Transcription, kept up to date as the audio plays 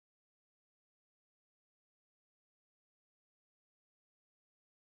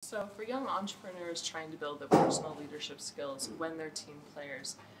So for young entrepreneurs trying to build their personal leadership skills when they're team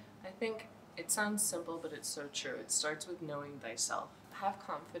players, I think it sounds simple, but it's so true. It starts with knowing thyself. Have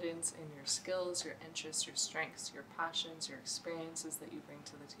confidence in your skills, your interests, your strengths, your passions, your experiences that you bring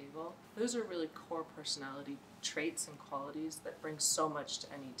to the table. Those are really core personality traits and qualities that bring so much to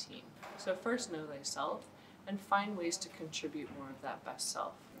any team. So first, know thyself and find ways to contribute more of that best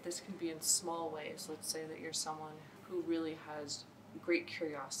self. This can be in small ways. Let's say that you're someone who really has great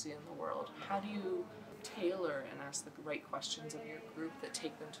curiosity in the world. How do you tailor and ask the right questions of your group that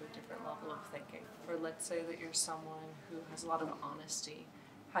take them to a different level of thinking? Or let's say that you're someone who has a lot of honesty.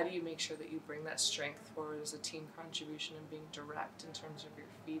 How do you make sure that you bring that strength forward as a team contribution and being direct in terms of your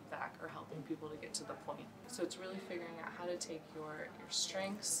feedback or helping people to get to the point? So it's really figuring out how to take your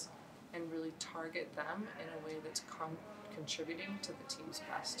strengths and really target them in a way that's contributing to the team's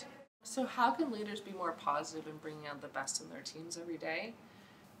best. So how can leaders be more positive in bringing out the best in their teams every day?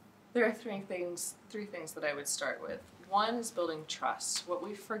 There are three things that I would start with. One is building trust. What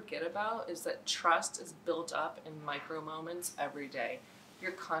we forget about is that trust is built up in micro moments every day.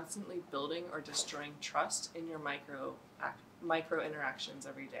 You're constantly building or destroying trust in your micro interactions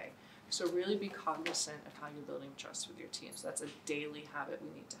every day. So really be cognizant of how you're building trust with your teams. That's a daily habit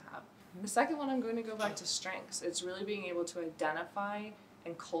we need to have. The second one, I'm going to go back to strengths. It's really being able to identify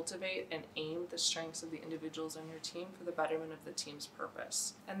and cultivate and aim the strengths of the individuals on your team for the betterment of the team's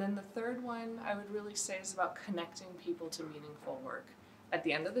purpose. And then the third one I would really say is about connecting people to meaningful work. At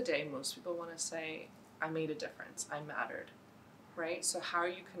the end of the day, most people want to say, I made a difference, I mattered, right? So how are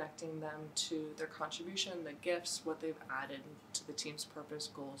you connecting them to their contribution, the gifts, what they've added to the team's purpose,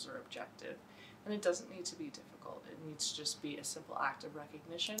 goals, or objective? And it doesn't need to be difficult. It needs to just be a simple act of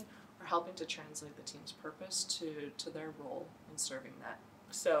recognition or helping to translate the team's purpose to their role in serving that.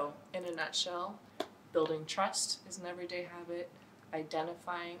 So, in a nutshell, building trust is an everyday habit,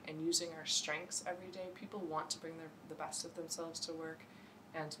 identifying and using our strengths every day. People want to bring the best of themselves to work,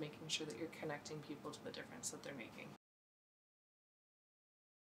 and making sure that you're connecting people to the difference that they're making.